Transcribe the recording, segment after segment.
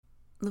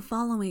The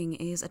following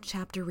is a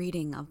chapter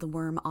reading of the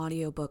Worm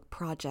audiobook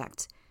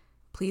project.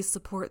 Please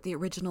support the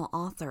original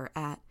author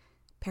at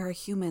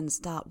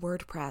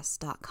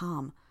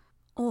parahumans.wordpress.com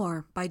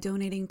or by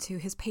donating to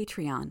his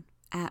Patreon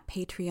at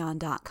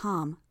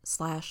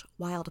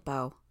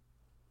patreon.com/wildbow.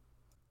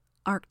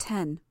 Arc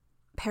 10,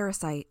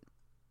 Parasite,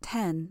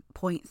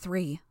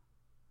 10.3.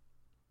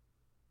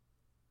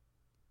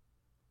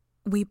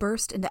 We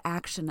burst into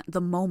action the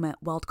moment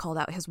Weld called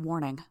out his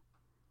warning.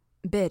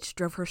 Bitch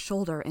drove her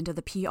shoulder into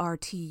the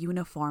PRT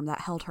uniform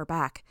that held her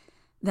back,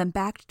 then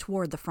backed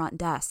toward the front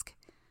desk.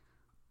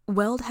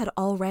 Weld had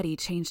already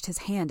changed his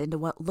hand into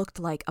what looked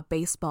like a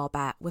baseball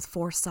bat with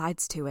 4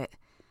 sides to it,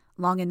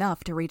 long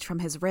enough to reach from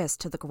his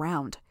wrist to the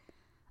ground.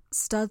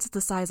 Studs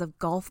the size of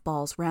golf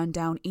balls ran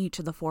down each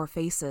of the 4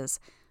 faces,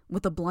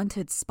 with a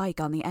blunted spike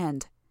on the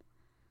end.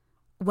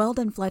 Weld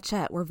and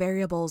Fletchette were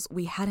variables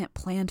we hadn't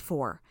planned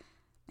for.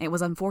 It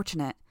was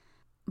unfortunate.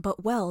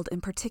 But Weld,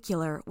 in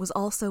particular, was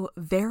also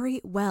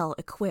very well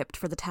equipped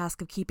for the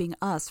task of keeping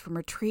us from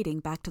retreating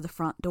back to the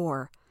front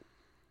door.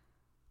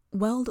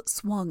 Weld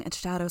swung at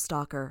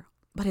Shadowstalker,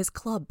 but his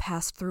club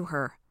passed through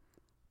her.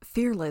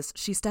 Fearless,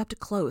 she stepped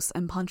close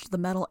and punched the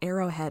metal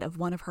arrowhead of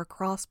one of her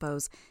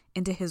crossbows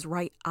into his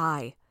right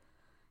eye.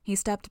 He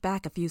stepped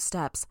back a few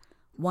steps,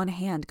 one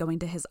hand going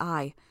to his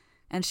eye,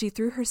 and she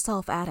threw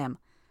herself at him,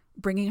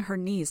 bringing her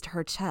knees to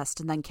her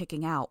chest and then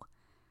kicking out.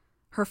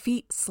 Her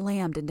feet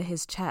slammed into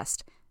his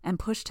chest and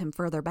pushed him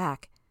further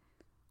back.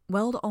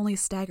 Weld only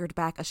staggered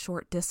back a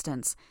short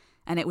distance,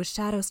 and it was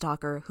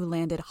Shadowstalker who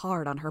landed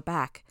hard on her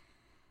back.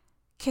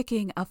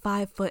 Kicking a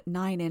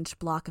 5'9"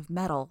 block of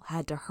metal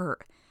had to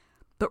hurt,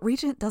 but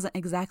Regent doesn't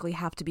exactly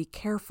have to be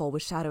careful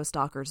with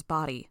Shadowstalker's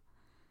body.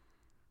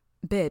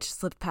 Bitch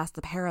slipped past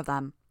the pair of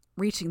them,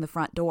 reaching the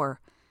front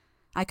door.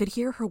 I could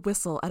hear her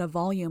whistle at a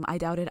volume I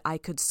doubted I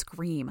could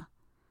scream.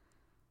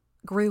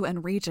 Gru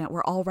and Regent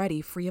were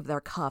already free of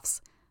their cuffs,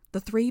 the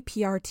 3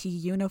 PRT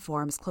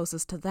uniforms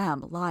closest to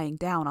them lying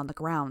down on the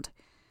ground.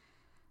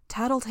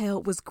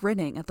 Tattletale was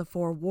grinning at the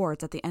 4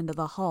 wards at the end of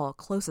the hall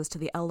closest to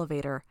the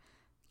elevator: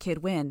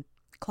 Kid Win,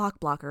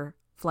 Clockblocker,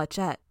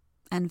 Fletchette,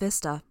 and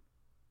Vista.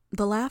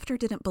 The laughter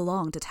didn't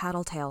belong to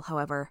Tattletale,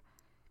 however.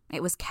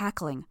 It was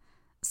cackling,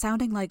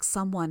 sounding like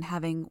someone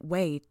having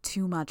way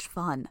too much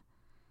fun.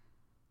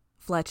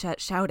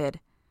 Fletchette shouted,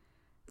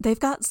 "They've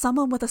got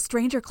someone with a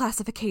stranger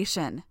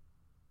classification!"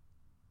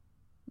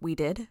 We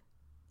did.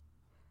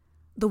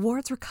 The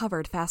wards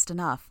recovered fast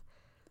enough.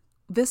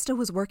 Vista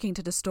was working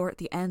to distort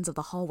the ends of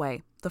the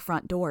hallway, the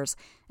front doors,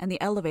 and the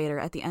elevator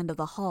at the end of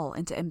the hall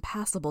into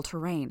impassable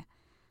terrain.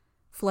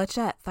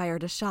 Fletchette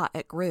fired a shot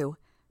at Gru,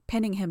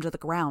 pinning him to the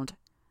ground,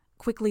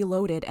 quickly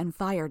loaded and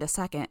fired a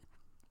second,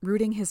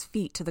 rooting his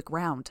feet to the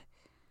ground.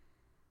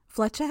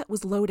 Fletchette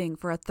was loading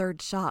for a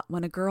 3rd shot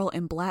when a girl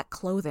in black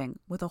clothing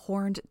with a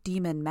horned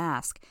demon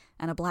mask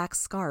and a black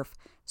scarf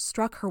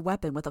struck her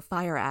weapon with a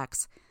fire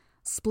axe,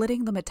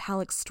 splitting the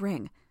metallic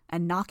string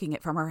and knocking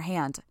it from her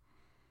hand.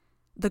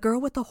 The girl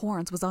with the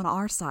horns was on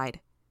our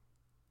side.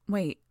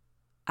 Wait,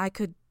 I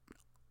could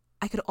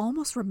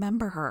almost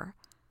remember her.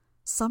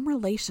 Some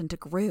relation to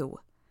Gru.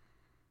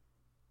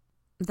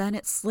 Then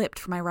it slipped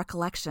from my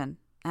recollection,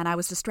 and I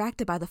was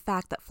distracted by the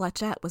fact that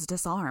Fletchette was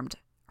disarmed,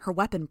 her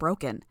weapon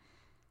broken.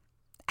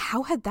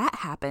 How had that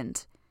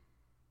happened?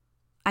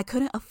 I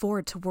couldn't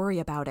afford to worry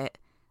about it.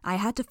 I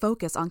had to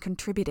focus on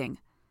contributing.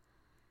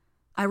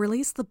 I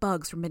released the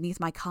bugs from beneath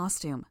my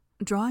costume,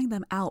 drawing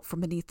them out from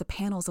beneath the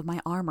panels of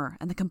my armor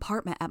and the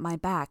compartment at my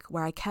back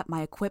where I kept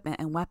my equipment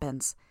and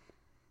weapons.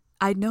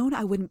 I'd known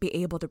I wouldn't be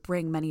able to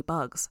bring many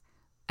bugs,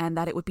 and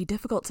that it would be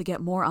difficult to get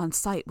more on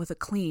site with a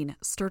clean,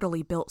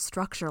 sturdily built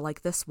structure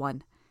like this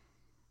one.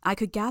 I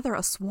could gather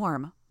a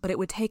swarm, but it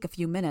would take a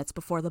few minutes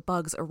before the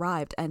bugs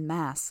arrived en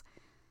masse.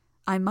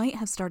 I might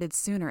have started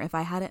sooner if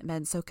I hadn't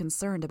been so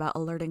concerned about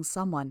alerting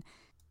someone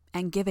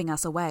and giving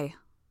us away.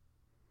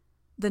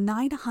 The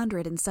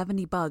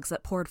 970 bugs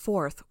that poured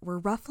forth were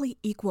roughly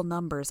equal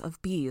numbers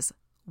of bees,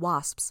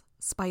 wasps,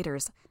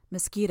 spiders,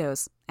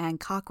 mosquitoes, and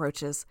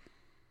cockroaches.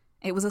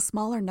 It was a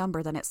smaller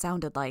number than it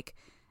sounded like,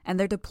 and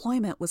their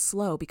deployment was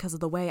slow because of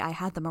the way I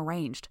had them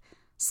arranged,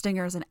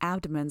 stingers and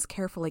abdomens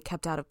carefully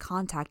kept out of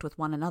contact with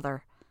one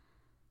another.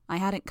 I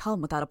hadn't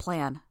come without a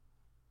plan.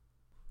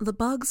 The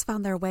bugs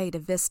found their way to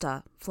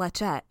Vista,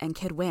 Fletchette, and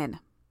Kid Win,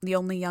 the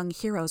only young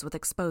heroes with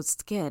exposed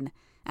skin,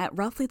 at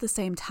roughly the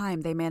same time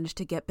they managed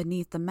to get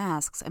beneath the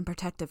masks and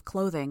protective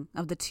clothing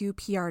of the 2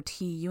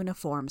 PRT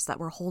uniforms that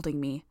were holding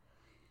me.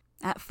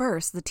 At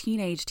first, the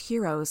teenaged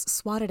heroes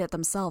swatted at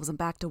themselves and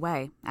backed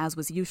away, as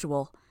was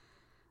usual.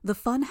 The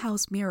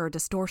funhouse mirror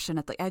distortion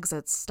at the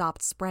exits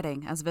stopped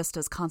spreading as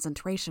Vista's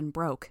concentration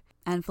broke,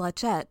 and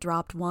Fletchette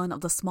dropped one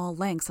of the small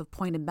lengths of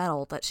pointed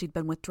metal that she'd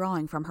been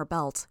withdrawing from her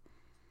belt.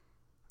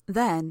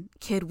 Then,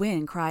 Kid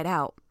Win cried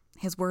out,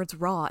 his words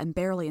raw and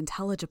barely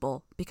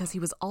intelligible because he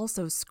was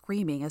also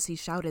screaming as he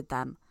shouted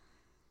them.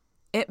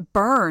 "It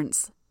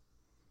burns!"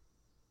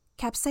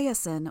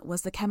 Capsaicin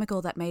was the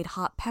chemical that made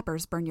hot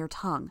peppers burn your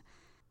tongue.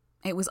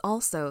 It was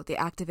also the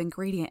active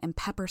ingredient in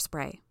pepper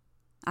spray.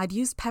 I'd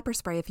used pepper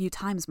spray a few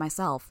times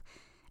myself,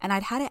 and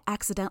I'd had it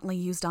accidentally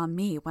used on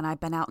me when I'd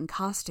been out in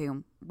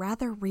costume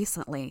rather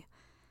recently.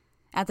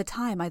 At the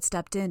time, I'd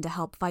stepped in to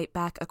help fight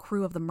back a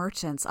crew of the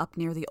merchants up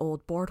near the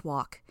old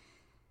boardwalk.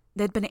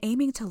 They'd been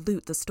aiming to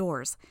loot the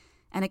stores,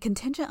 and a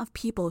contingent of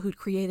people who'd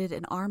created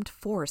an armed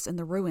force in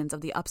the ruins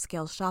of the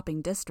upscale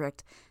shopping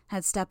district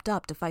had stepped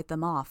up to fight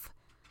them off.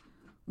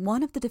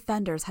 One of the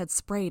defenders had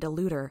sprayed a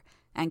looter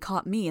and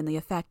caught me in the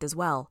effect as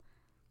well.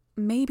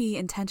 Maybe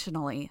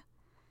intentionally.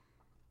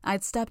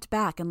 I'd stepped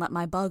back and let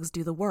my bugs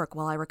do the work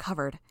while I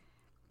recovered.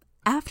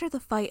 After the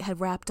fight had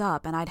wrapped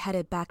up and I'd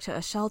headed back to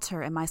a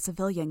shelter in my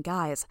civilian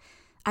guise,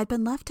 I'd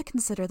been left to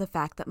consider the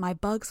fact that my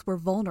bugs were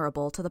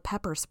vulnerable to the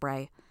pepper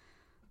spray.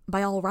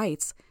 By all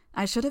rights,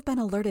 I should have been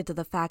alerted to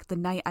the fact the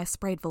night I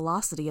sprayed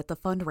Velocity at the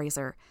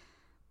fundraiser,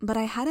 but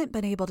I hadn't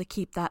been able to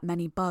keep that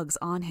many bugs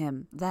on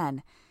him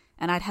then,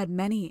 and I'd had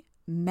many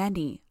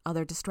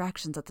other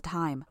distractions at the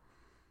time.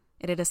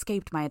 It had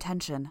escaped my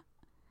attention.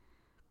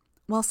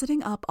 While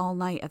sitting up all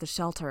night at the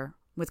shelter,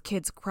 with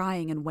kids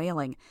crying and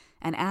wailing,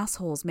 and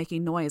assholes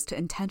making noise to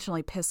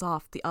intentionally piss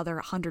off the other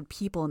 100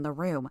 people in the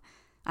room,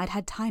 I'd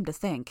had time to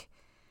think.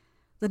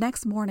 The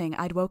next morning,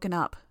 I'd woken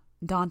up,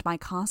 donned my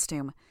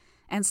costume,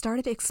 and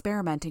started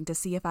experimenting to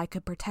see if I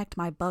could protect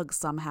my bugs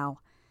somehow.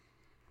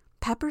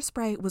 Pepper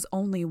spray was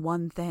only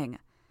one thing.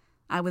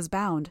 I was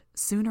bound,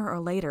 sooner or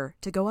later,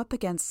 to go up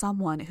against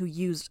someone who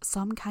used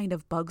some kind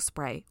of bug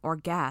spray or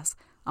gas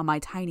on my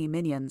tiny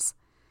minions.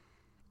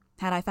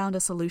 Had I found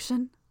a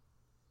solution?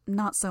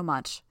 Not so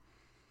much.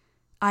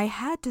 I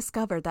had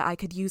discovered that I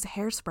could use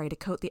hairspray to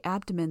coat the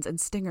abdomens and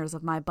stingers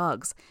of my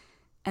bugs,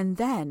 and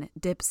then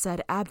dip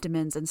said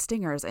abdomens and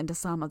stingers into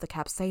some of the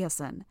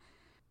capsaicin.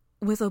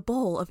 With a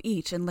bowl of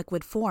each in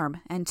liquid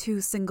form and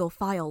 2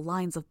 single-file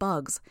lines of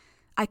bugs,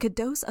 I could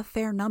dose a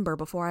fair number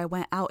before I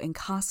went out in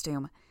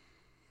costume.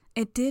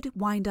 It did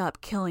wind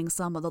up killing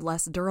some of the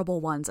less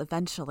durable ones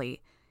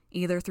eventually,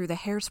 either through the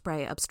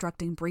hairspray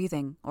obstructing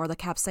breathing or the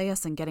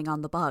capsaicin getting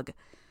on the bug.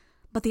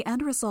 But the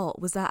end result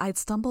was that I'd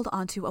stumbled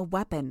onto a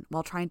weapon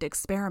while trying to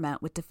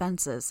experiment with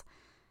defenses.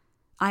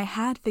 I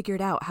had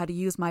figured out how to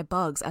use my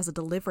bugs as a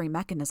delivery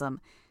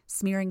mechanism,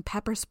 smearing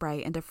pepper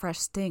spray into fresh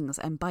stings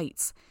and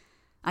bites.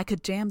 I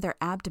could jam their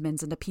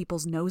abdomens into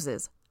people's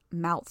noses,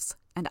 mouths,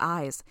 and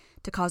eyes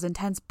to cause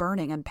intense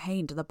burning and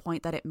pain to the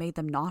point that it made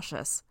them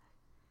nauseous.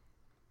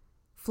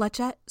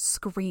 Fletchette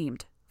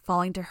screamed,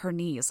 falling to her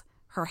knees,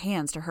 her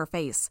hands to her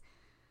face.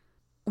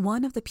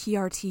 One of the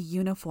PRT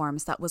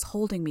uniforms that was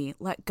holding me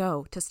let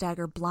go to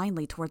stagger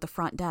blindly toward the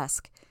front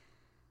desk.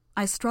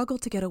 I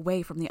struggled to get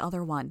away from the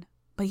other one,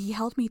 but he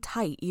held me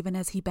tight even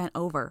as he bent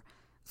over,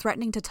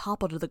 threatening to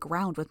topple to the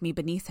ground with me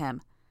beneath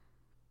him.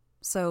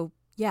 So,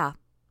 yeah,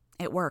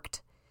 it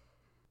worked.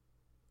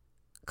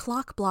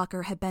 Clock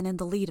Blocker had been in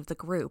the lead of the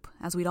group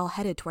as we'd all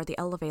headed toward the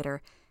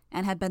elevator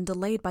and had been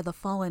delayed by the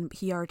fallen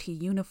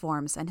PRT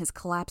uniforms and his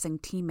collapsing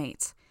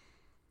teammates.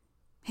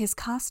 His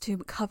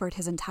costume covered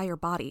his entire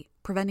body,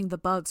 preventing the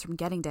bugs from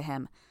getting to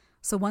him,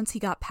 so once he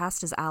got past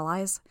his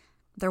allies,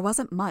 there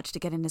wasn't much to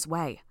get in his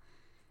way.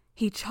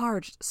 He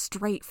charged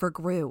straight for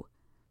Gru,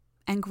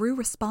 and Gru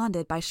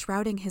responded by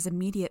shrouding his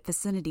immediate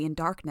vicinity in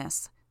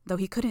darkness, though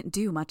he couldn't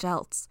do much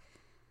else.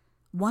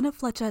 One of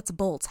Fletchette's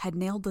bolts had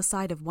nailed the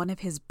side of one of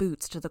his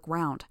boots to the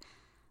ground.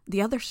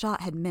 The other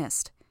shot had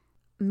missed,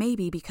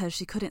 maybe because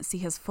she couldn't see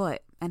his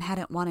foot and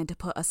hadn't wanted to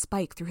put a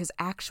spike through his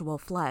actual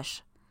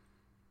flesh.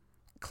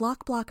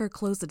 Clock Blocker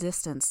closed the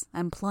distance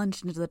and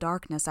plunged into the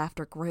darkness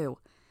after Gru.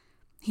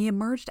 He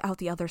emerged out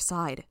the other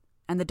side,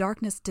 and the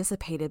darkness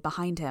dissipated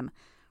behind him,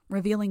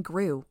 revealing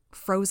Gru,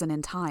 frozen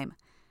in time.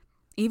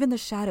 Even the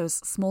shadows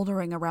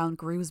smoldering around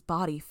Gru's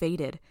body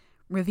faded,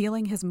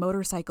 revealing his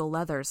motorcycle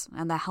leathers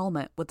and the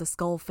helmet with the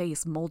skull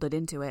face molded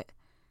into it.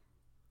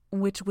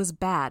 Which was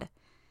bad.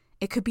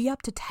 It could be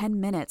up to 10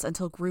 minutes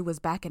until Gru was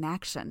back in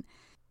action,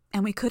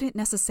 and we couldn't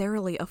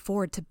necessarily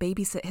afford to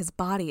babysit his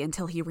body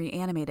until he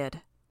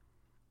reanimated.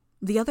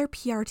 The other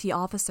PRT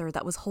officer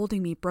that was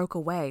holding me broke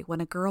away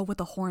when a girl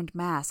with a horned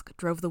mask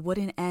drove the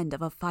wooden end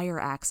of a fire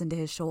axe into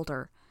his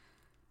shoulder.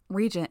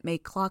 Regent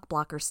made Clock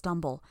Blocker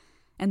stumble,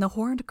 and the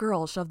horned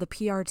girl shoved the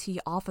PRT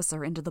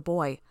officer into the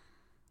boy.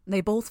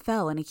 They both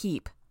fell in a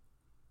heap.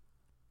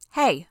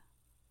 "Hey!"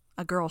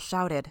 a girl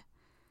shouted.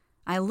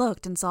 I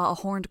looked and saw a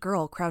horned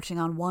girl crouching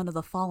on one of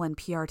the fallen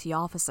PRT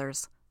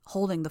officers,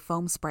 holding the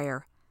foam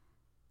sprayer.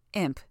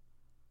 Imp.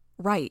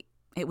 Right,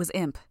 it was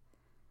Imp.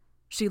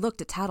 She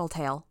looked at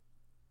Tattletale.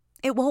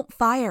 "It won't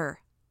fire!"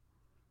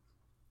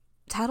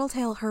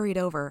 Tattletale hurried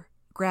over,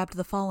 grabbed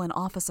the fallen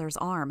officer's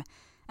arm,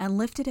 and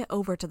lifted it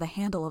over to the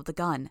handle of the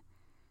gun.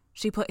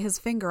 She put his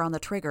finger on the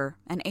trigger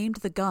and aimed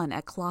the gun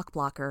at Clock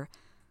Blocker,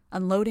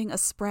 unloading a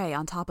spray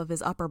on top of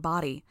his upper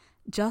body,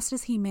 just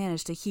as he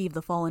managed to heave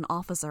the fallen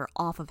officer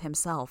off of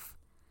himself.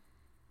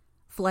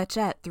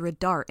 Fletchette threw a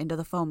dart into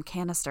the foam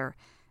canister,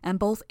 and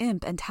both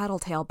Imp and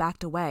Tattletale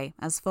backed away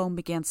as foam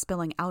began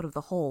spilling out of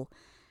the hole,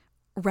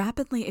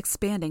 rapidly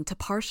expanding to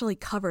partially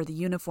cover the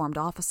uniformed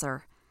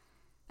officer.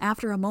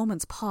 After a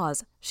moment's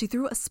pause, she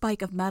threw a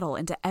spike of metal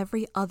into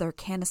every other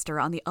canister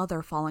on the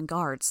other fallen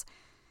guards.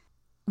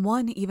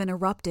 One even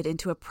erupted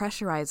into a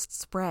pressurized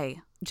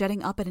spray,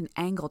 jetting up at an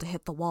angle to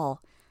hit the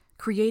wall,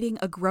 creating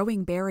a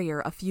growing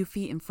barrier a few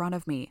feet in front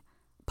of me,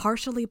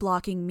 partially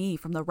blocking me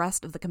from the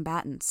rest of the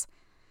combatants.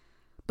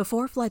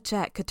 Before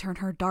Fletchette could turn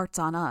her darts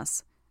on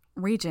us,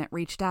 Regent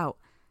reached out,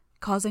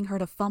 causing her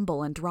to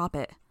fumble and drop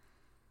it.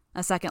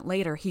 A second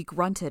later, he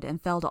grunted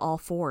and fell to all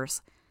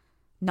fours.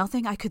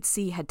 Nothing I could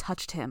see had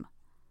touched him.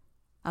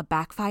 A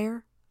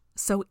backfire?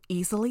 So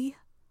easily?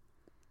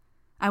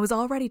 I was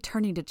already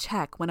turning to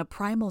check when a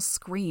primal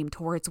scream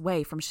tore its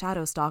way from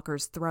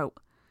Shadowstalker's throat.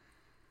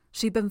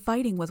 She'd been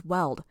fighting with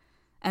Weld,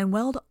 and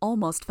Weld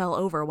almost fell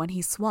over when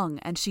he swung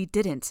and she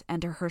didn't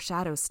enter her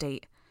shadow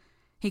state.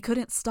 He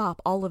couldn't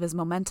stop all of his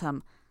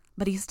momentum,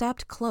 but he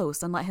stepped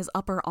close and let his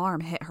upper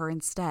arm hit her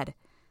instead.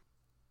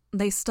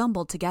 They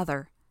stumbled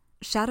together,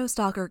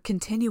 Shadowstalker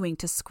continuing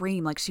to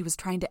scream like she was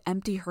trying to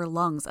empty her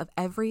lungs of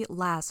every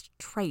last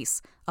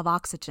trace of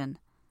oxygen.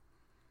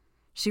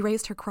 She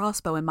raised her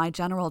crossbow in my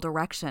general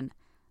direction,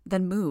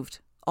 then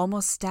moved,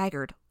 almost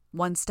staggered,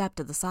 one step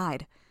to the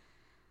side.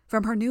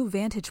 From her new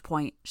vantage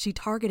point, she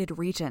targeted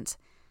Regent.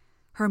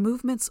 Her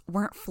movements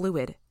weren't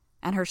fluid,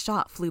 and her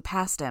shot flew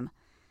past him.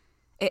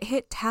 It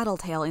hit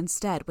Tattletale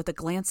instead with a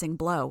glancing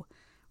blow,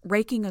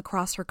 raking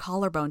across her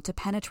collarbone to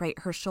penetrate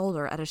her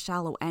shoulder at a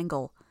shallow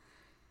angle.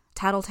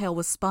 Tattletale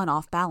was spun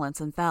off balance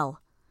and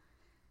fell.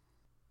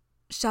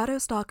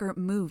 Shadowstalker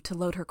moved to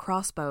load her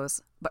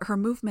crossbows, but her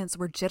movements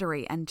were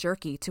jittery and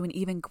jerky to an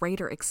even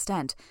greater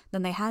extent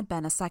than they had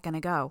been a second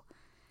ago.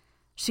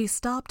 She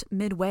stopped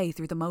midway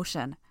through the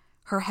motion,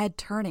 her head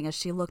turning as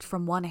she looked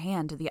from one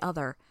hand to the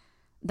other,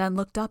 then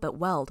looked up at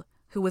Weld,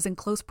 who was in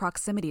close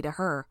proximity to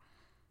her.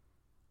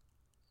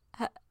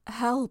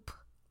 Help,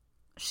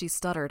 she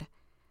stuttered.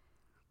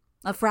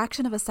 A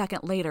fraction of a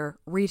second later,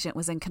 Regent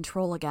was in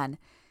control again,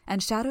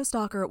 and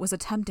Shadowstalker was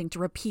attempting to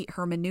repeat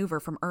her maneuver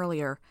from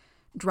earlier,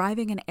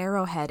 driving an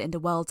arrowhead into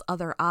Weld's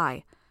other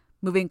eye,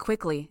 moving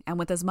quickly and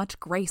with as much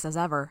grace as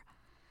ever.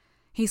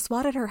 He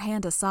swatted her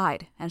hand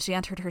aside, and she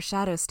entered her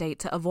shadow state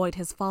to avoid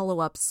his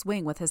follow-up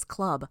swing with his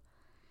club.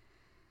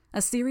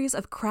 A series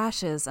of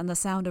crashes and the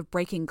sound of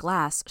breaking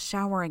glass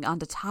showering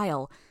onto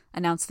tile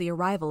announced the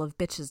arrival of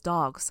Bitch's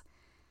dogs.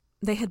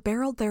 They had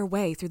barreled their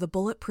way through the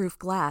bulletproof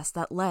glass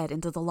that led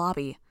into the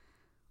lobby.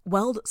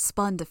 Weld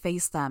spun to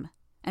face them,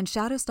 and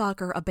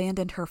Shadowstalker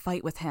abandoned her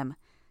fight with him,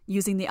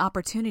 using the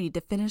opportunity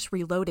to finish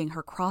reloading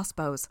her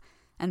crossbows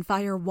and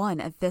fire one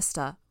at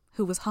Vista,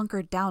 who was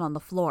hunkered down on the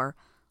floor,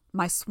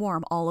 my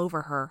swarm all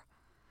over her.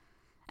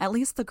 At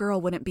least the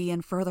girl wouldn't be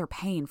in further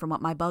pain from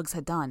what my bugs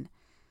had done.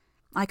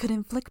 I could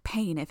inflict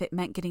pain if it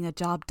meant getting a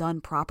job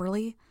done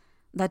properly.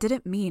 That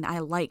didn't mean I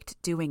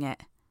liked doing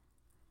it.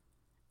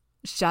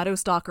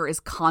 "Shadowstalker is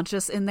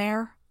conscious in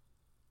there?"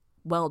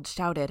 Weld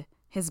shouted,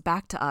 his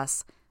back to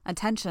us,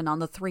 attention on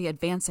the 3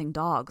 advancing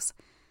dogs.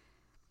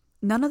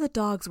 None of the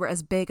dogs were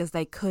as big as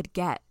they could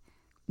get.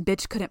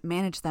 Bitch couldn't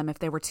manage them if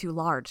they were too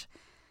large,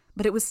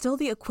 but it was still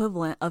the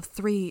equivalent of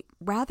 3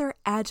 rather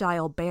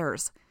agile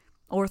bears,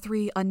 or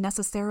 3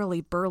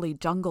 unnecessarily burly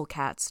jungle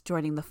cats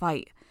joining the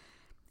fight,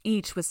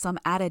 each with some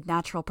added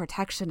natural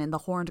protection in the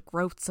horned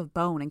growths of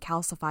bone and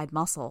calcified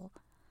muscle.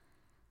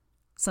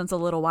 "Since a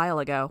little while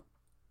ago,"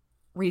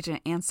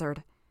 Regent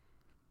answered.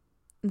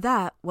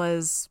 That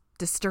was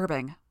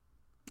disturbing.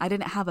 I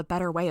didn't have a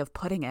better way of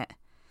putting it.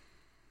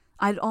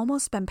 I'd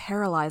almost been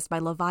paralyzed by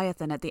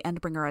Leviathan at the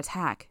Endbringer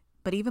attack,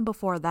 but even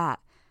before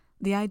that,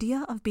 the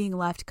idea of being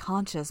left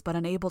conscious but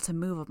unable to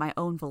move of my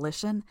own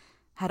volition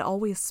had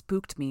always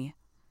spooked me.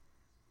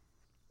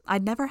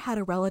 I'd never had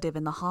a relative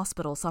in the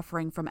hospital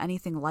suffering from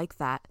anything like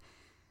that,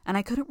 and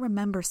I couldn't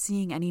remember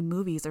seeing any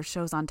movies or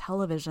shows on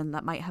television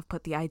that might have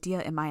put the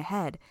idea in my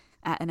head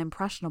at an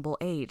impressionable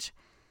age.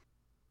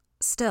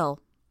 Still,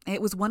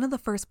 it was one of the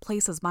first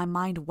places my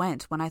mind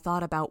went when I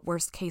thought about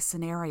worst-case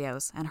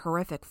scenarios and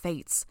horrific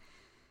fates.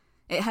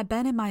 It had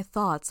been in my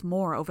thoughts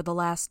more over the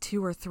last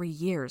 2 or 3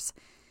 years,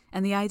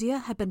 and the idea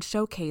had been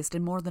showcased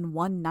in more than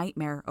one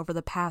nightmare over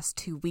the past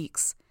 2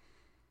 weeks.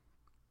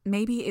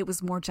 Maybe it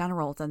was more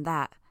general than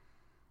that.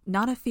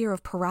 Not a fear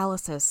of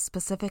paralysis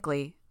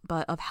specifically,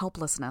 but of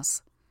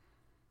helplessness.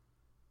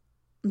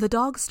 The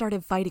dogs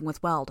started fighting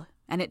with Weld,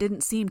 and it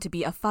didn't seem to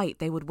be a fight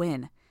they would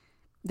win.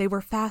 They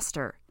were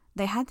faster.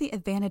 They had the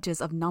advantages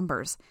of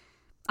numbers.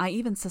 I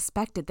even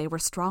suspected they were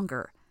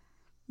stronger.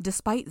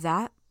 Despite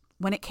that,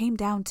 when it came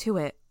down to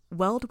it,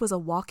 Weld was a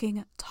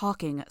walking,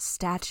 talking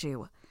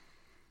statue.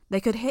 They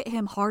could hit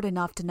him hard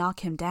enough to knock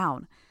him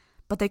down,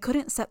 but they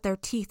couldn't set their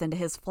teeth into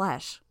his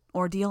flesh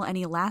or deal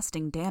any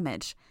lasting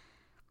damage.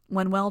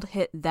 When Weld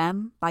hit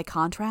them, by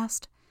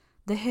contrast,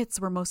 the hits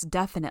were most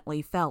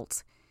definitely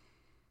felt.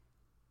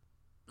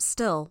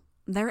 Still,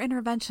 their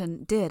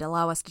intervention did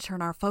allow us to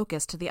turn our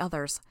focus to the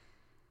others.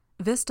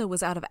 Vista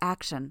was out of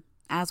action,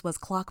 as was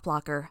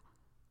Clockblocker.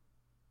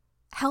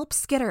 "Help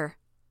Skitter!"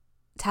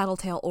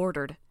 Tattletale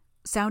ordered,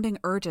 sounding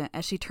urgent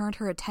as she turned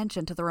her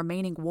attention to the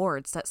remaining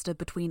wards that stood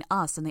between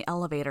us and the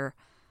elevator.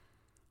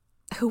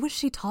 Who was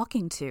she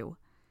talking to?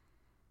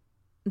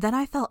 Then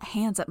I felt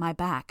hands at my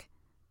back.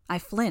 I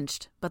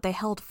flinched, but they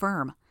held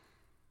firm.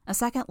 A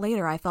second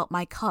later, I felt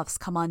my cuffs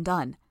come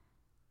undone.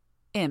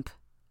 Imp.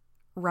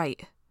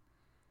 Right.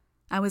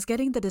 I was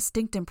getting the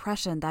distinct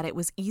impression that it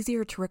was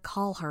easier to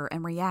recall her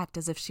and react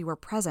as if she were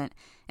present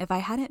if I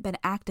hadn't been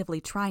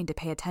actively trying to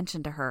pay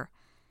attention to her.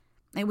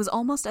 It was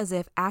almost as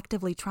if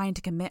actively trying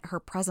to commit her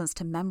presence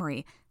to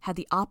memory had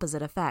the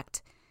opposite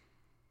effect.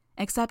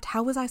 Except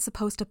how was I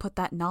supposed to put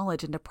that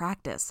knowledge into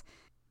practice,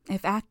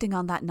 if acting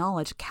on that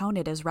knowledge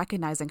counted as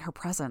recognizing her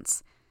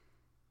presence?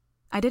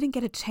 I didn't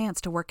get a chance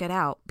to work it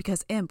out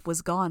because Imp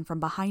was gone from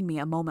behind me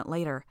a moment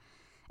later,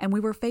 and we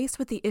were faced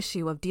with the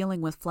issue of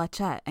dealing with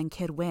Fletchette and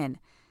Kid Win,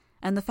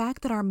 and the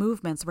fact that our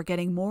movements were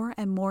getting more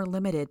and more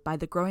limited by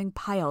the growing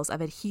piles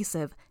of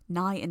adhesive,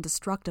 nigh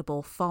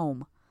indestructible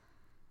foam.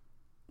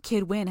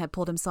 Kid Win had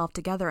pulled himself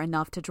together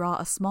enough to draw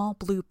a small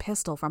blue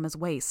pistol from his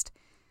waist.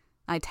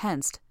 I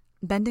tensed,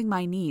 bending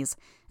my knees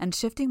and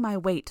shifting my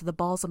weight to the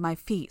balls of my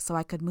feet so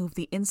I could move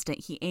the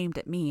instant he aimed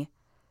at me.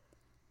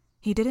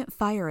 He didn't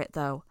fire it,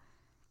 though.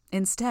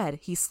 Instead,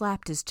 he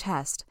slapped his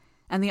chest,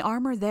 and the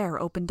armor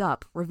there opened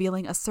up,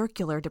 revealing a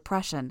circular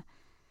depression.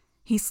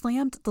 He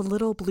slammed the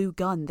little blue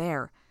gun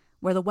there,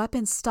 where the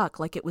weapon stuck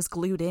like it was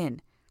glued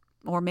in,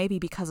 or maybe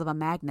because of a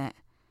magnet.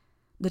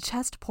 The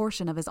chest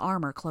portion of his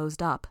armor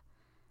closed up.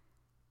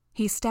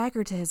 He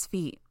staggered to his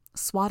feet,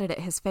 swatted at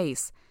his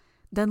face,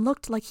 then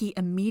looked like he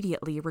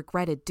immediately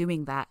regretted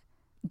doing that,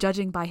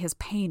 judging by his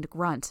pained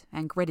grunt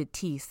and gritted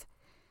teeth.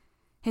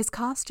 His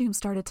costume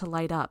started to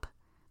light up,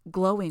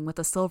 glowing with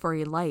a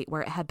silvery light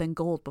where it had been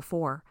gold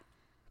before.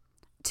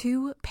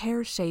 2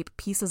 pear-shaped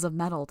pieces of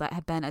metal that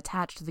had been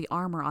attached to the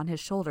armor on his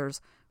shoulders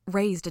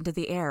raised into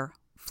the air,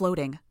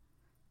 floating.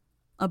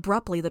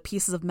 Abruptly, the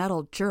pieces of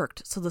metal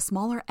jerked so the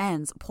smaller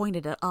ends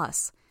pointed at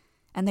us,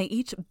 and they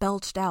each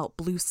belched out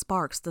blue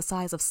sparks the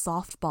size of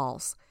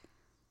softballs.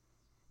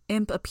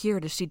 Imp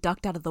appeared as she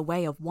ducked out of the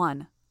way of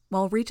one,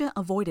 while Regent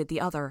avoided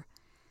the other.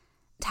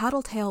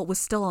 Tattletale was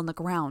still on the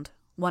ground,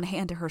 one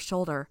hand to her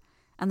shoulder,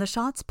 and the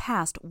shots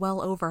passed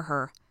well over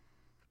her.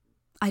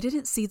 I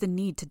didn't see the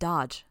need to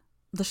dodge.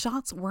 The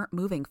shots weren't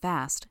moving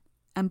fast,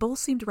 and both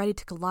seemed ready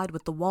to collide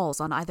with the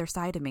walls on either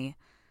side of me.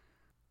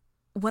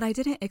 What I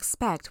didn't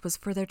expect was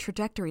for their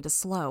trajectory to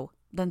slow,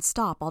 then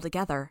stop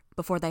altogether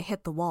before they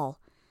hit the wall.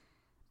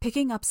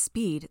 Picking up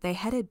speed, they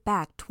headed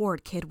back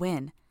toward Kid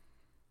Win.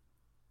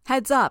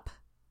 "Heads up!"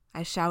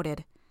 I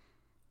shouted.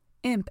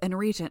 Imp and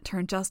Regent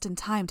turned just in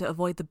time to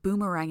avoid the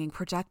boomeranging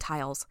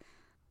projectiles,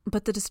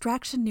 but the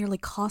distraction nearly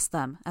cost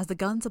them as the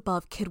guns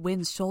above Kid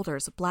Win's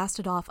shoulders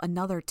blasted off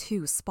another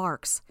 2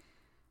 sparks.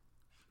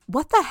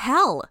 "What the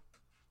hell?"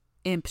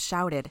 Imp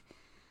shouted.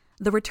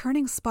 The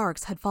returning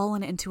sparks had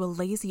fallen into a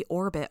lazy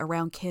orbit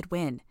around Kid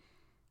Win.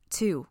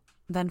 2,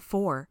 then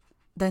 4,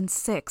 then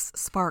 6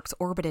 sparks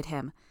orbited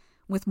him,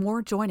 with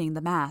more joining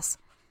the mass.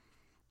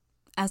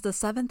 As the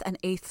 7th and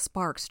 8th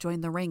sparks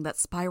joined the ring that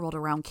spiraled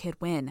around Kid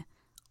Win,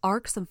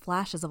 arcs and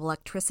flashes of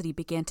electricity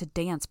began to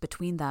dance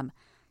between them,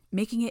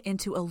 making it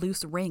into a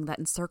loose ring that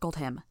encircled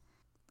him.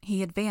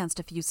 He advanced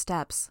a few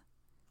steps.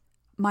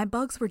 My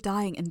bugs were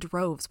dying in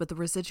droves with the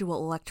residual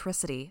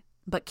electricity,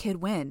 but Kid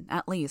Win,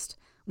 at least,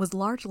 was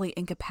largely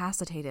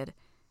incapacitated,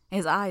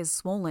 his eyes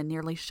swollen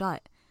nearly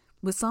shut,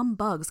 with some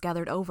bugs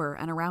gathered over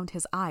and around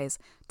his eyes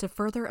to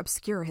further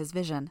obscure his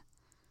vision.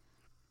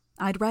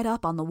 I'd read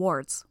up on the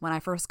wards when I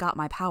first got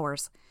my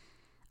powers.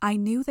 I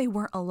knew they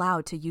weren't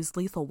allowed to use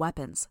lethal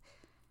weapons.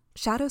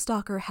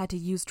 Shadowstalker had to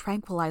use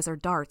tranquilizer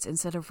darts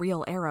instead of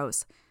real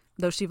arrows,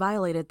 though she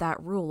violated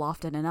that rule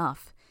often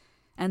enough.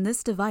 And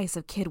this device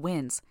of Kid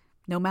Win's,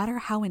 no matter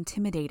how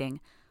intimidating,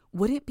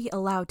 wouldn't be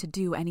allowed to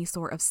do any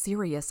sort of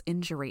serious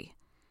injury.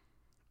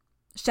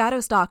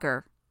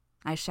 "Shadowstalker!"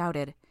 I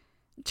shouted.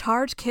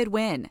 "Charge Kid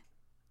Win!"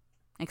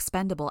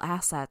 Expendable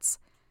assets.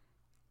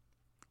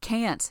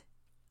 "Can't!"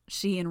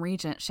 she and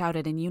Regent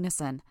shouted in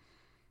unison.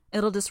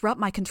 "It'll disrupt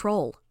my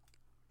control."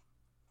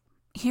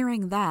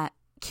 Hearing that,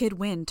 Kid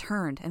Win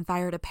turned and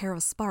fired a pair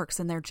of sparks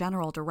in their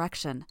general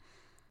direction.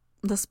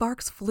 The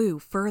sparks flew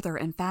further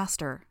and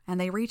faster, and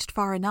they reached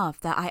far enough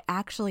that I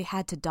actually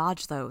had to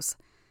dodge those.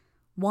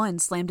 One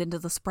slammed into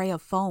the spray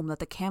of foam that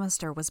the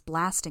canister was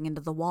blasting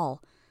into the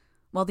wall,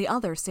 while the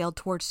other sailed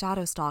toward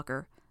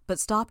Shadowstalker, but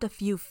stopped a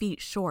few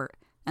feet short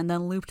and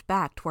then looped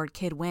back toward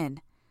Kid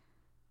Win.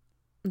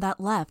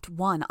 That left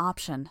one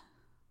option.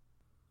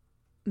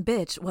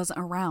 Bitch wasn't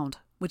around,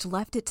 which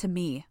left it to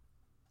me.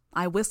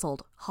 I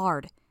whistled,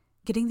 hard,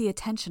 getting the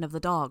attention of the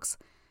dogs.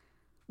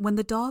 When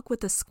the dog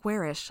with the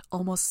squarish,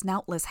 almost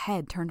snoutless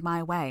head turned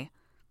my way.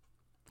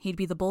 He'd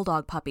be the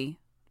bulldog puppy,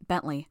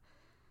 Bentley.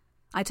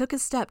 I took a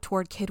step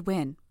toward Kid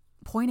Win,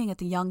 pointing at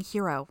the young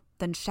hero,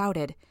 then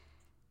shouted,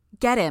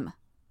 "Get him!"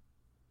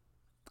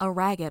 A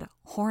ragged,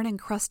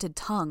 horn-encrusted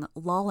tongue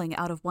lolling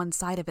out of one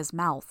side of his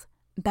mouth,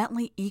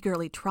 Bentley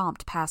eagerly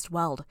tromped past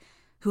Weld,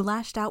 who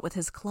lashed out with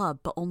his club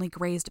but only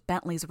grazed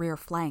Bentley's rear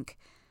flank.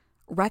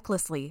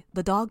 Recklessly,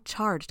 the dog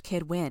charged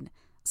Kid Win,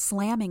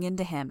 slamming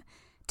into him,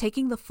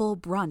 taking the full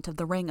brunt of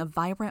the ring of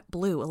vibrant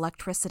blue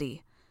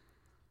electricity.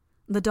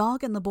 The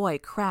dog and the boy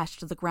crashed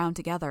to the ground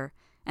together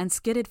and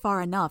skidded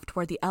far enough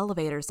toward the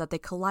elevators that they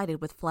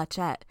collided with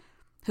Fletchette,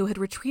 who had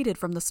retreated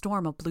from the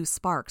storm of blue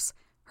sparks,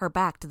 her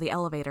back to the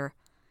elevator.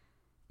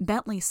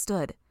 Bentley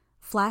stood,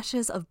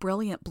 flashes of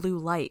brilliant blue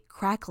light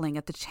crackling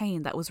at the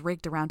chain that was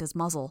rigged around his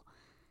muzzle.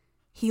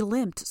 He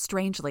limped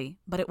strangely,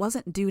 but it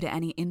wasn't due to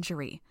any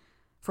injury.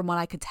 From what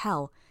I could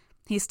tell,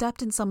 he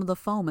stepped in some of the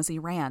foam as he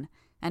ran,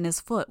 and his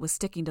foot was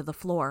sticking to the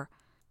floor.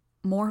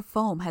 More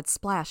foam had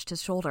splashed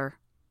his shoulder.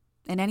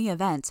 In any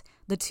event,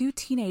 the two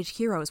teenage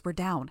heroes were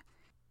down,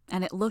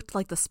 and it looked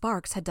like the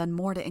sparks had done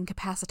more to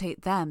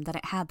incapacitate them than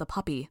it had the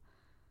puppy.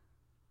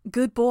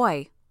 "Good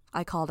boy,"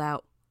 I called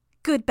out.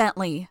 "Good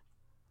Bentley."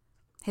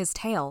 His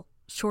tail,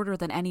 shorter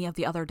than any of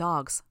the other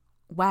dogs,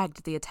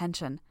 wagged the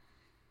attention.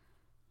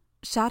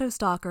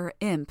 Shadowstalker,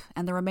 Imp,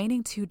 and the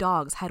remaining two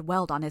dogs had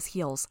Weld on his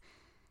heels,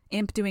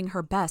 Imp doing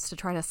her best to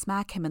try to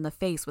smack him in the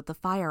face with the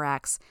fire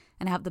axe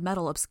and have the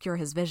metal obscure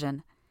his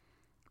vision.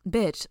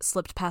 Bitch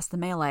slipped past the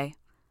melee.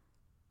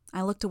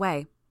 I looked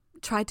away,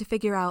 tried to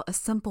figure out a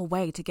simple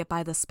way to get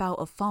by the spout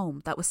of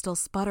foam that was still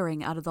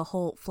sputtering out of the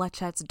hole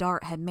Fletchette's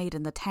dart had made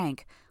in the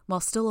tank, while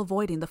still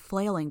avoiding the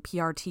flailing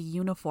PRT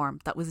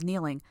uniform that was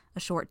kneeling a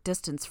short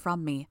distance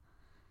from me.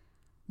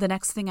 The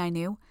next thing I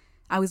knew,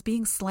 I was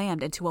being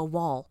slammed into a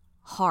wall,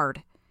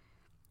 hard.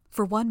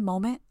 For one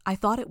moment, I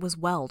thought it was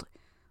Weld,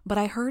 but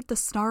I heard the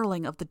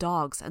snarling of the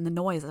dogs and the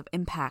noise of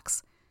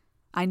impacts.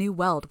 I knew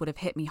Weld would have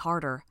hit me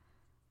harder.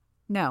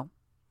 No,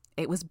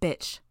 it was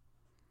Bitch.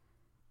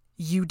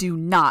 "You do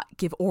not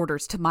give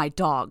orders to my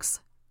dogs,"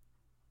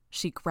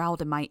 she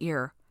growled in my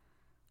ear.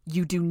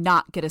 "You do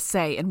not get a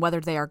say in whether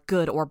they are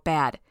good or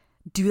bad.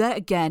 Do that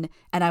again,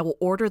 and I will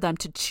order them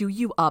to chew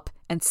you up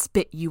and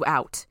spit you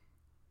out."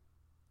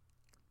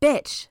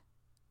 "Bitch!"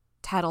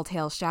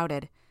 Tattletale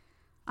shouted.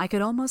 I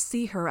could almost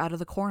see her out of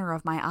the corner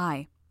of my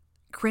eye,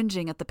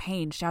 cringing at the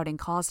pain shouting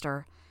caused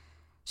her.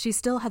 She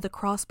still had the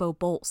crossbow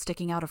bolt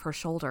sticking out of her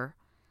shoulder.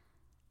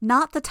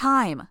 "Not the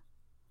time!"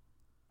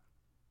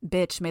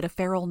 Bitch made a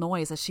feral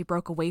noise as she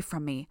broke away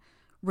from me,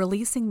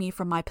 releasing me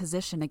from my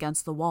position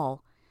against the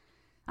wall.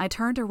 I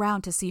turned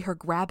around to see her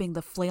grabbing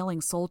the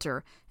flailing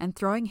soldier and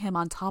throwing him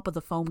on top of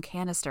the foam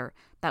canister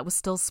that was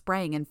still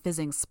spraying in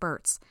fizzing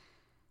spurts.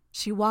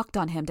 She walked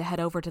on him to head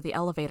over to the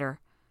elevator.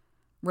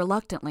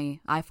 Reluctantly,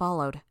 I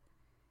followed.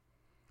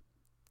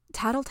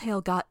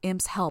 Tattletale got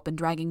Imp's help in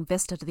dragging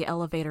Vista to the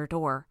elevator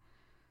door.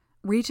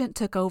 Regent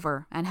took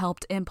over and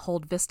helped Imp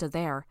hold Vista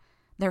there,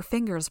 their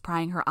fingers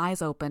prying her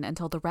eyes open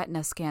until the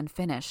retina scan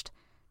finished,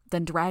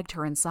 then dragged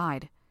her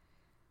inside.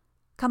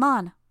 "Come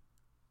on,"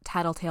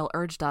 Tattletale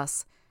urged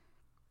us.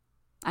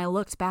 I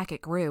looked back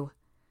at Gru.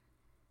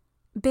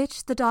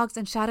 "Bitch, the dogs,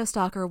 and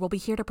Shadowstalker will be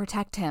here to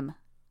protect him,"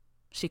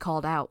 she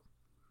called out.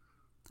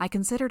 I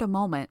considered a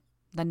moment,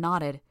 then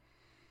nodded.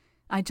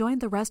 I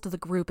joined the rest of the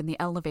group in the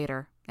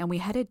elevator, and we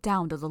headed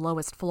down to the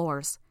lowest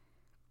floors.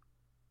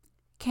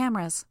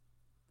 "Cameras,"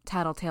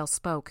 Tattletale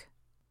spoke.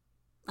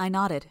 I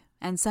nodded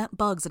and sent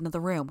Bugs into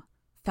the room,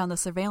 found the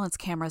surveillance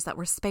cameras that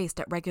were spaced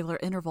at regular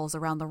intervals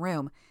around the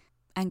room,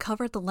 and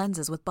covered the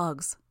lenses with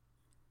Bugs.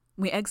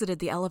 We exited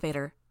the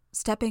elevator,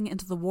 stepping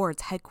into the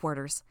ward's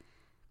headquarters.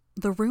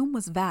 The room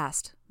was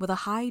vast, with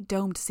a high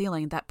domed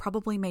ceiling that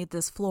probably made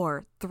this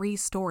floor 3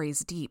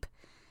 stories deep.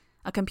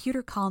 A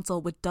computer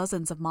console with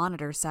dozens of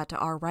monitors sat to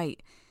our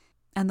right,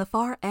 and the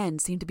far end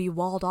seemed to be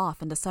walled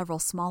off into several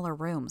smaller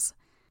rooms.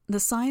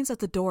 The signs at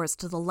the doors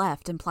to the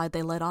left implied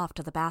they led off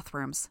to the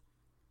bathrooms.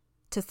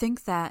 To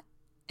think that,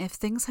 if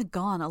things had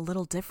gone a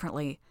little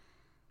differently,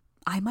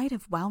 I might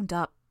have wound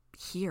up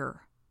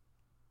here.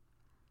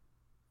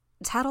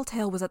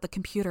 Tattletale was at the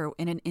computer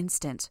in an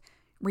instant,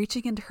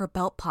 reaching into her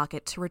belt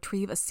pocket to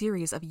retrieve a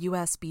series of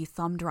USB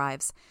thumb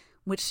drives,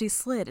 which she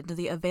slid into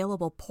the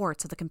available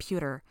ports of the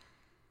computer.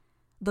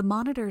 The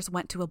monitors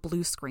went to a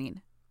blue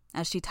screen,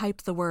 as she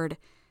typed the word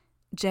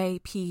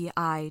JPIGGOT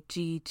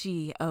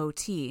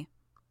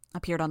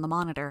appeared on the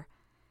monitor.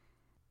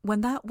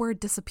 When that word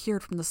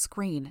disappeared from the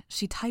screen,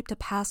 she typed a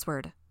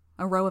password,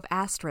 a row of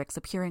asterisks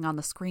appearing on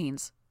the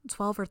screens,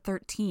 12 or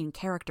 13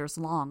 characters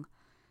long.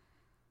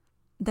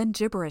 Then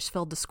gibberish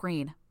filled the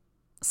screen.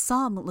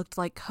 Some looked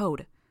like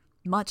code,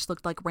 much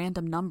looked like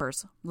random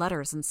numbers,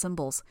 letters, and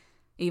symbols,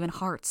 even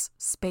hearts,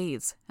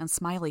 spades, and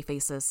smiley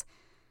faces.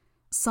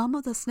 Some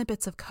of the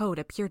snippets of code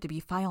appeared to be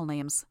file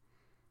names.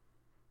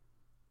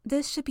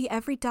 "This should be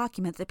every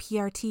document the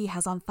PRT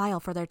has on file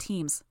for their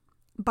teams,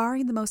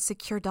 barring the most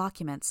secure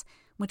documents,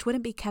 which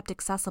wouldn't be kept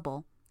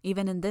accessible,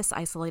 even in this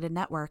isolated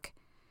network."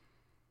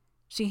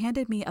 She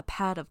handed me a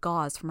pad of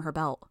gauze from her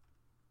belt.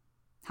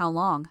 "How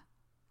long?"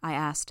 I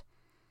asked.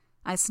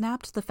 I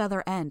snapped the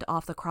feather end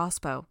off the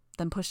crossbow,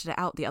 then pushed it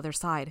out the other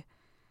side.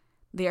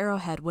 The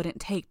arrowhead wouldn't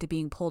take to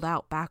being pulled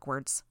out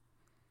backwards.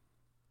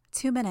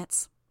 2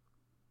 minutes.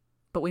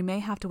 But we may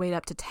have to wait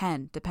up to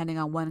 10, depending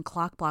on when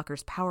Clock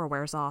Blocker's power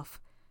wears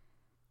off.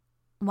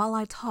 While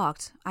I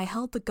talked, I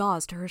held the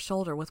gauze to her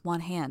shoulder with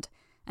one hand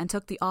and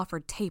took the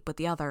offered tape with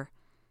the other.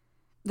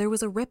 There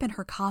was a rip in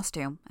her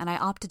costume, and I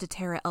opted to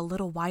tear it a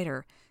little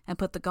wider and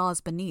put the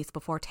gauze beneath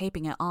before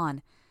taping it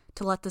on,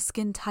 to let the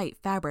skin-tight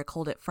fabric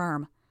hold it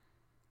firm.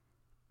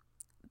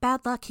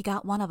 Bad luck he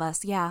got one of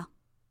us, yeah.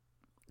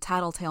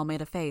 Tattletale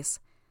made a face.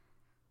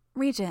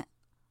 Regent,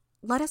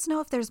 let us know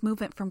if there's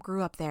movement from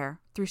Gru up there,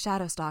 through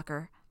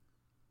Shadowstalker.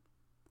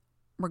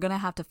 We're gonna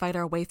have to fight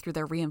our way through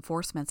their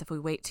reinforcements if we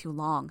wait too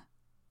long,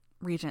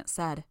 Regent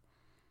said.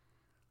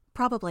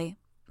 Probably,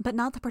 but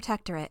not the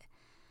Protectorate.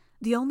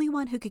 The only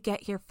one who could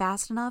get here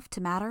fast enough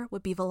to matter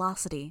would be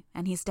Velocity,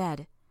 and he's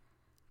dead.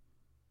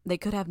 They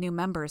could have new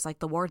members like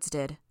the wards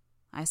did,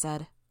 I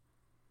said.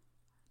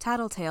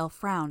 Tattletale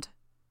frowned.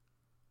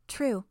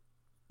 True.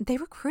 They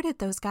recruited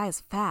those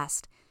guys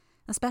fast,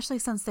 especially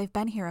since they've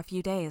been here a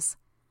few days.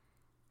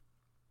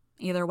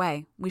 Either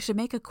way, we should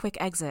make a quick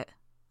exit,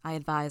 I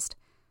advised.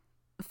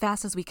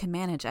 Fast as we can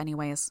manage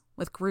anyways,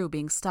 with Gru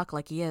being stuck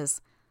like he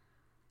is.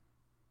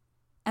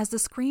 As the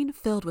screen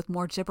filled with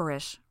more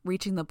gibberish,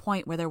 reaching the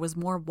point where there was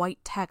more white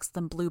text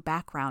than blue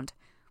background,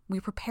 we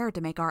prepared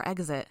to make our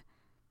exit.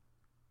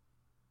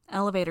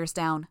 Elevator's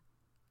down.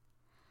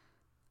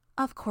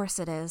 Of course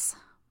it is.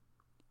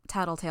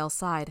 Tattletale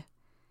sighed.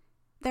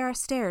 There are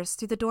stairs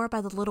through the door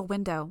by the little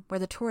window where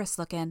the tourists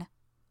look in,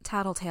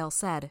 Tattletale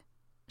said.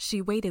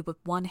 She waited with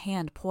one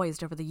hand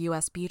poised over the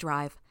USB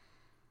drive.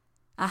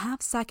 A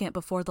half second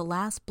before the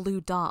last blue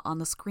dot on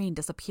the screen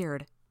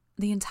disappeared,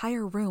 the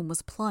entire room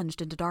was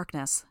plunged into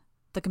darkness.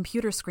 The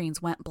computer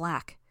screens went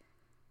black.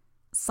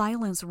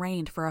 Silence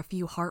reigned for a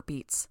few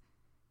heartbeats.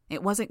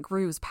 It wasn't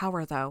Gru's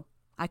power, though.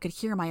 I could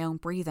hear my own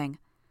breathing.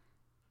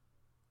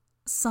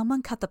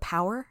 Someone cut the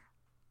power?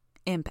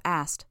 Imp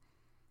asked.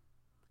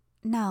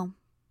 No,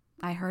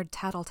 I heard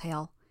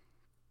Tattletale.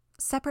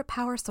 Separate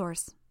power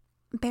source.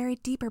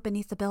 Buried deeper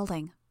beneath the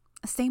building.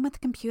 Same with the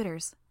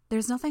computers.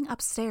 There's nothing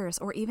upstairs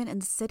or even in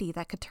the city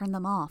that could turn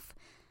them off.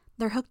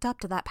 They're hooked up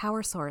to that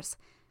power source.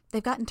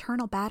 They've got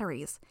internal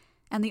batteries,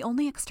 and the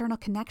only external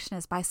connection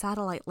is by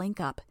satellite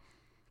link-up.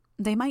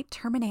 They might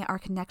terminate our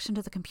connection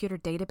to the computer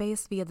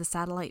database via the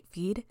satellite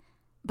feed,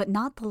 but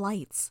not the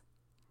lights.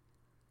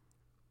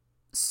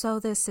 So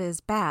this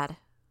is bad?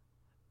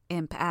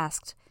 Imp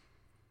asked.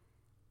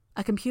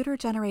 A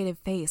computer-generated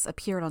face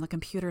appeared on the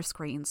computer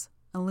screens,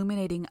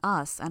 illuminating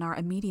us and our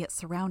immediate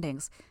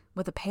surroundings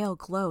with the pale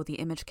glow the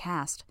image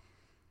cast.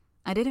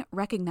 I didn't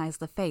recognize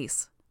the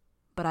face,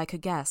 but I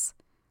could guess.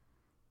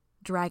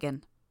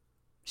 Dragon.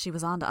 She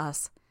was on to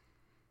us.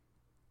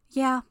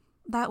 Yeah,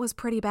 that was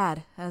pretty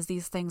bad, as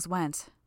these things went,